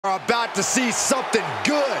Are about to see something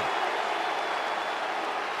good.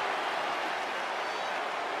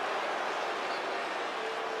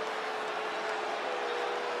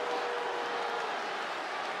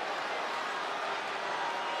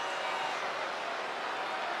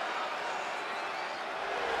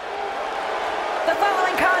 The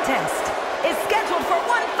following contest is scheduled for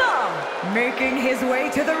one fall, making his way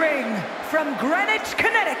to the ring from Greenwich,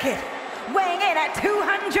 Connecticut, weighing in at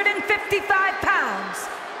 255 pounds.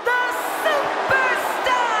 The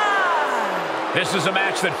Superstar! This is a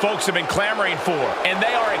match that folks have been clamoring for, and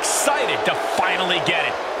they are excited to finally get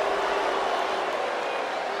it.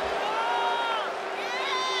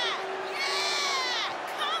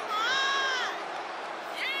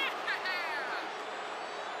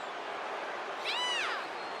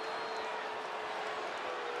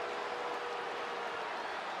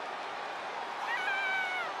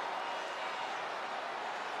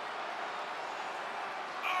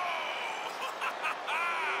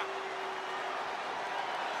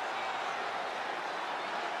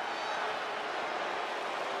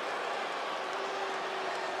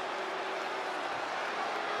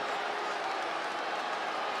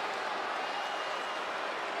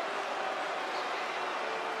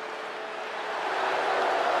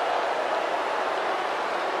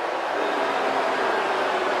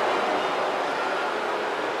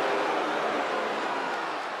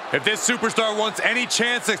 If this superstar wants any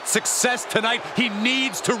chance at success tonight, he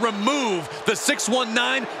needs to remove the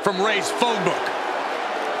 619 from Ray's phone book.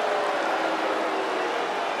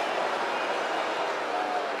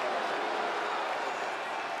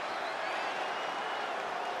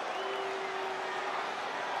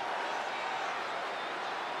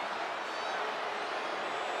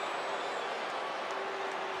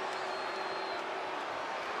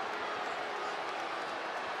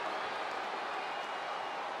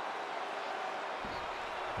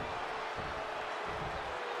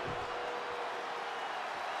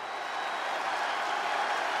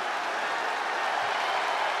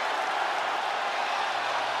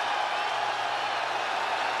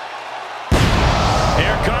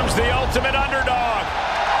 Here comes the ultimate underdog.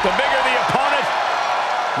 The bigger the opponent,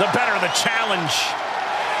 the better the challenge.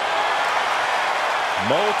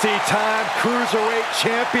 Multi-time Cruiserweight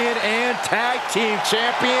champion and tag team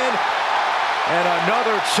champion. And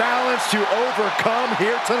another challenge to overcome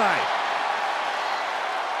here tonight.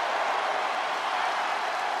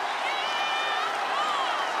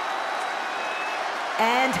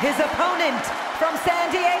 And his opponent from San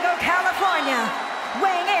Diego, California,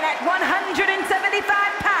 weighing in at 175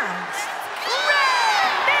 pounds,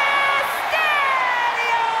 mysterio!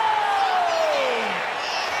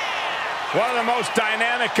 One of the most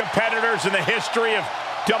dynamic competitors in the history of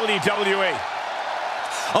WWE.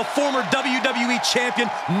 A former WWE champion,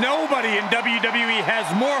 nobody in WWE has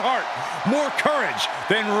more heart, more courage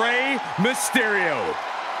than Rey Mysterio.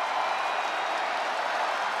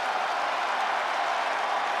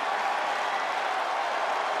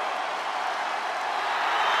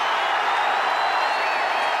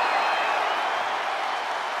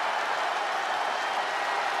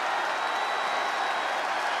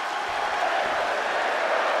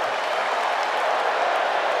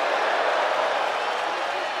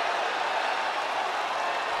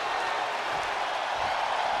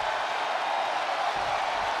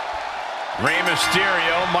 Rey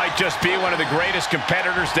Mysterio might just be one of the greatest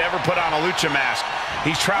competitors to ever put on a lucha mask.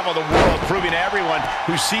 He's traveled the world proving to everyone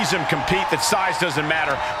who sees him compete that size doesn't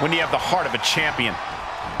matter when you have the heart of a champion.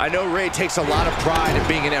 I know Rey takes a lot of pride in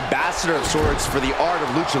being an ambassador of sorts for the art of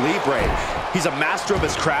lucha libre. He's a master of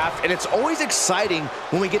his craft, and it's always exciting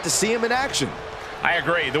when we get to see him in action. I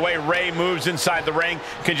agree. The way Rey moves inside the ring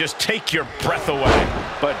can just take your breath away.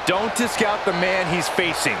 But don't discount the man he's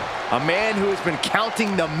facing. A man who has been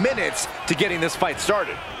counting the minutes to getting this fight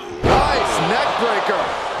started. Nice neck breaker.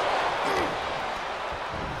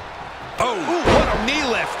 Oh, what a knee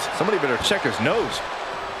lift. Somebody better check his nose.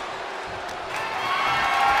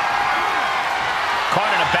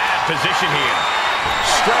 Caught in a bad position here.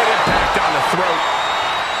 Straight impact on the throat.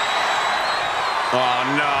 Oh,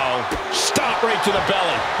 no. Stop right to the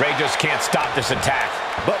belly. Rey just can't stop this attack.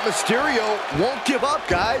 But Mysterio won't give up,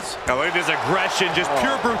 guys. I look at this aggression, just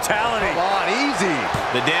pure brutality. Come on, easy.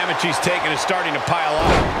 The damage he's taken is starting to pile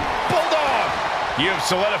up. Bulldog! You have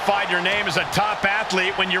solidified your name as a top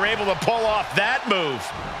athlete when you're able to pull off that move.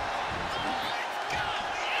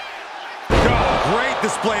 Oh, great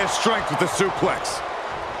display of strength with the suplex.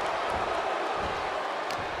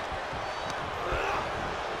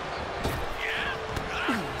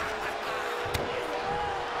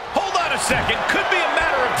 Hold on a second. Could be a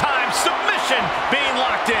matter of time. Submission being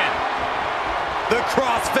locked in. The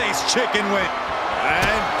crossface chicken wing.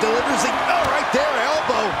 And delivers it, right there,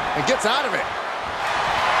 elbow, and gets out of it.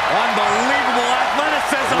 Unbelievable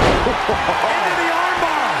athleticism. Into the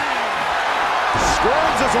armbar.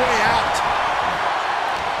 Squirms his way out.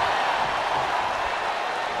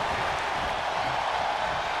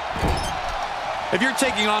 If you're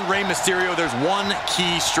taking on Rey Mysterio, there's one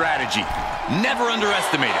key strategy. Never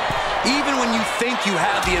underestimate him. Even when you think you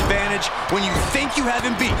have the advantage, when you think you have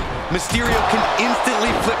him beat, Mysterio can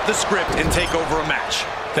instantly flip the script and take over a match.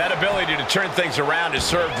 That ability to turn things around has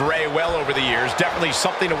served Rey well over the years. Definitely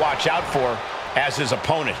something to watch out for as his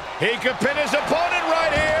opponent. He could pin his opponent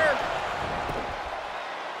right here.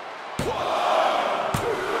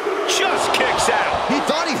 Just kicks out. He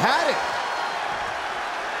thought he had it.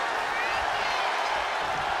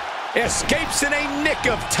 Escapes in a nick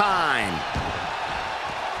of time.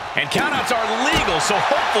 And countouts are legal, so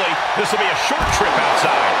hopefully this will be a short trip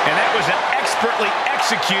outside. And that was an expertly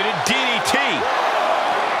executed DDT.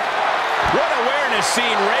 What awareness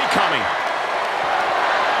seeing Rey coming.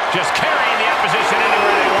 Just carrying the opposition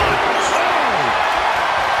anywhere they want.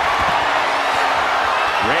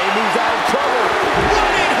 Rey moves out of trouble.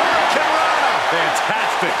 Running Hurricane Rana.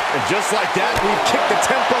 Fantastic. And just like that, we've kicked the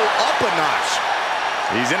tempo up a notch.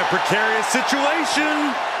 He's in a precarious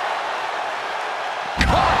situation.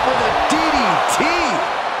 Caught with a DDT.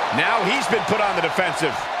 Now he's been put on the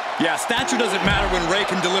defensive. Yeah, stature doesn't matter when Rey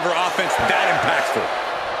can deliver offense that impactful.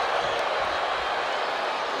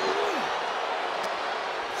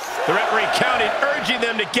 The referee counted, urging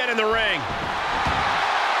them to get in the ring.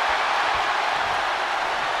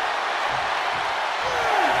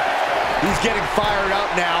 He's getting fired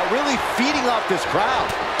up now, really feeding off this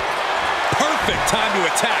crowd. Perfect time to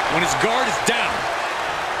attack when his guard is down.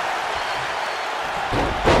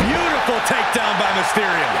 Beautiful takedown by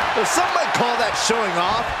Mysterio. Well, some might call that showing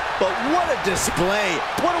off, but what a display.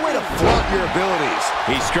 What a way to flaunt your abilities.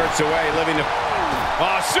 He skirts away, living the...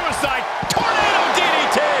 suicide tornado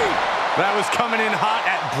DDT! That was coming in hot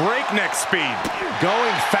at breakneck speed.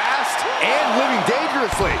 Going fast and living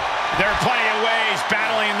dangerously. There are plenty of ways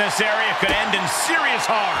battling in this area could end in serious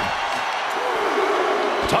harm.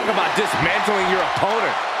 Talk about dismantling your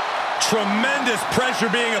opponent. Tremendous pressure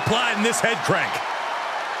being applied in this head crank.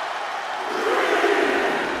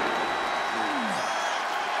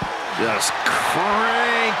 Just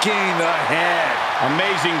cranking the head.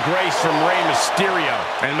 Amazing grace from Rey Mysterio.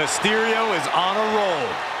 And Mysterio is on a roll.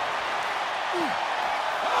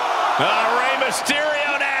 Rey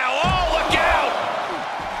Mysterio now. Oh, look out!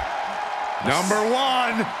 Number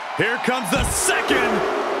one. Here comes the second.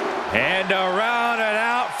 And around and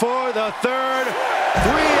out for the third.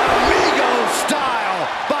 Three Amigos style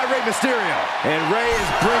by Rey Mysterio. And Rey is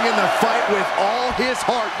bringing the fight with all his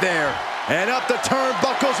heart there. And up the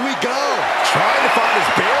turnbuckles we go. Trying to find his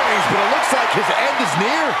bearings, but it looks like his end is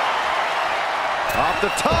near. Off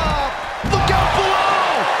the top. Look out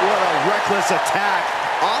below. What a reckless attack.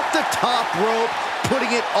 Off the top rope,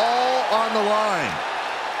 putting it all on the line.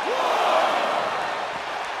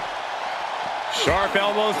 Sharp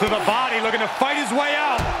elbows to the body, looking to fight his way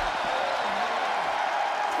out.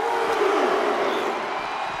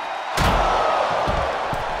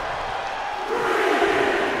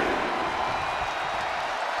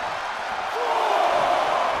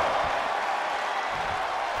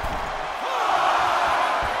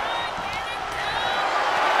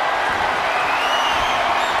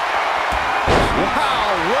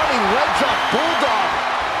 Wow, running leg drop bulldog.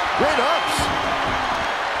 Great ups.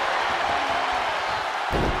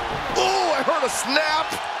 A snap.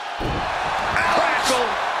 Crackle.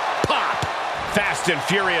 Pop. Fast and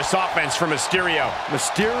furious offense from Mysterio.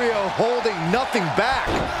 Mysterio holding nothing back.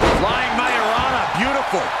 Flying Majorana,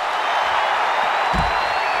 beautiful.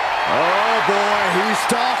 Oh boy, he's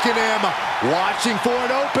stalking him. Watching for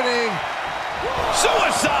an opening.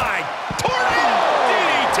 Suicide. Tornado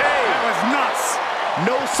DDT. That was nuts.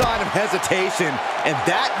 No sign of hesitation, and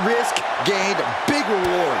that risk gained big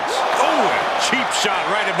rewards. Oh, a cheap shot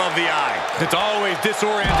right above the eye. It's always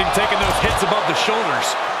disorienting taking those hits above the shoulders.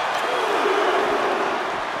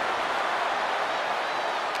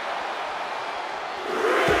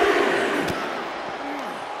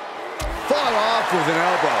 Fought off with an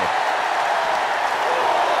elbow.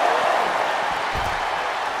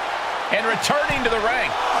 And returning to the ring.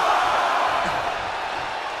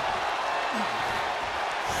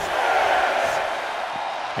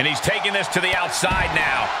 And he's taking this to the outside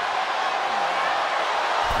now.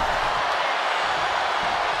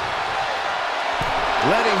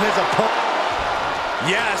 Letting his opponent...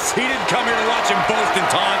 Yes, he didn't come here to watch him boast and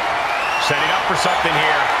taunt. Setting up for something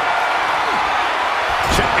here.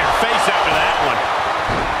 set in your face after that one.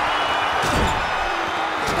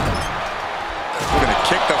 We're going to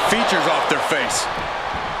kick the features off their face.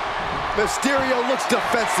 Mysterio looks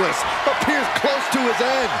defenseless, appears close to his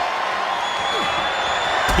end.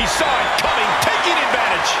 He saw it coming, taking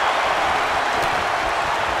advantage.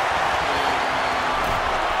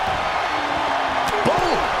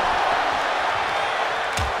 Boom!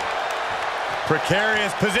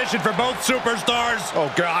 Precarious position for both superstars.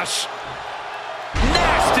 Oh, gosh.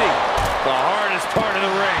 Nasty! The hardest part of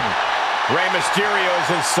the ring. Rey Mysterio's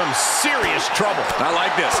in some serious trouble. I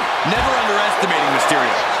like this. Never underestimating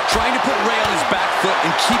Mysterio. Trying to put Rey on his back foot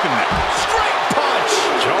and keep him there. Straight punch.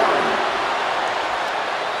 Jarring.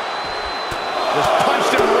 Just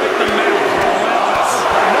punched him right in the middle.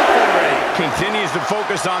 Ray Continues to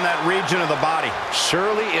focus on that region of the body.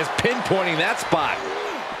 Shirley is pinpointing that spot.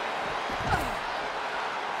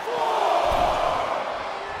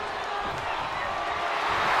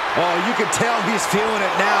 Oh, you can tell he's feeling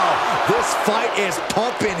it now. This fight is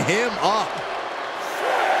pumping him up.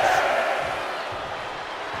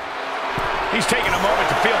 He's taking a moment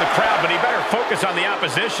to feel the crowd, but he better focus on the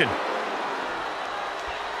opposition.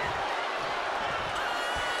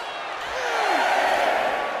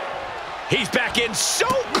 He's back in so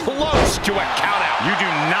close to a countout. You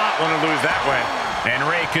do not want to lose that way. And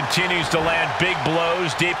Rey continues to land big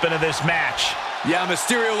blows deep into this match. Yeah,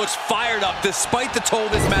 Mysterio looks fired up despite the toll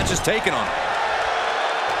this match has taken on him.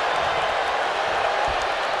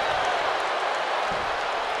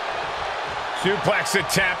 Suplex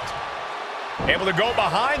attempt. Able to go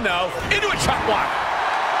behind, though. Into a chop block.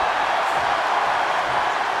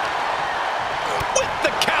 With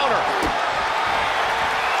the counter.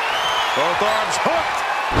 Both arms hooked.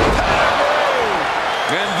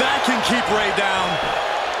 And that can keep Rey down.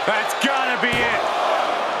 That's gotta be it.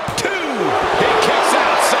 He kicks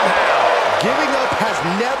out somehow. Giving up has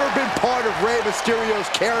never been part of Rey Mysterio's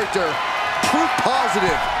character. Proof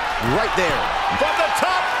positive right there. From the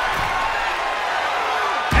top.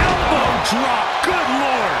 Elbow drop. Good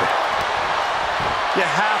Lord. You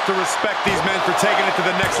have to respect these men for taking it to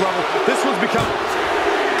the next level. This one's become...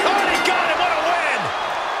 Oh, and he got him. What a win.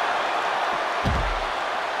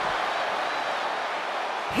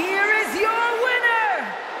 Here is your winner,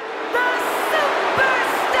 the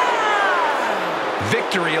Superstar!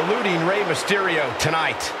 Victory eluding Rey Mysterio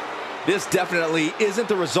tonight. This definitely isn't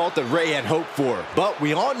the result that Rey had hoped for, but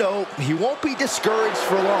we all know he won't be discouraged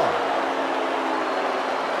for long.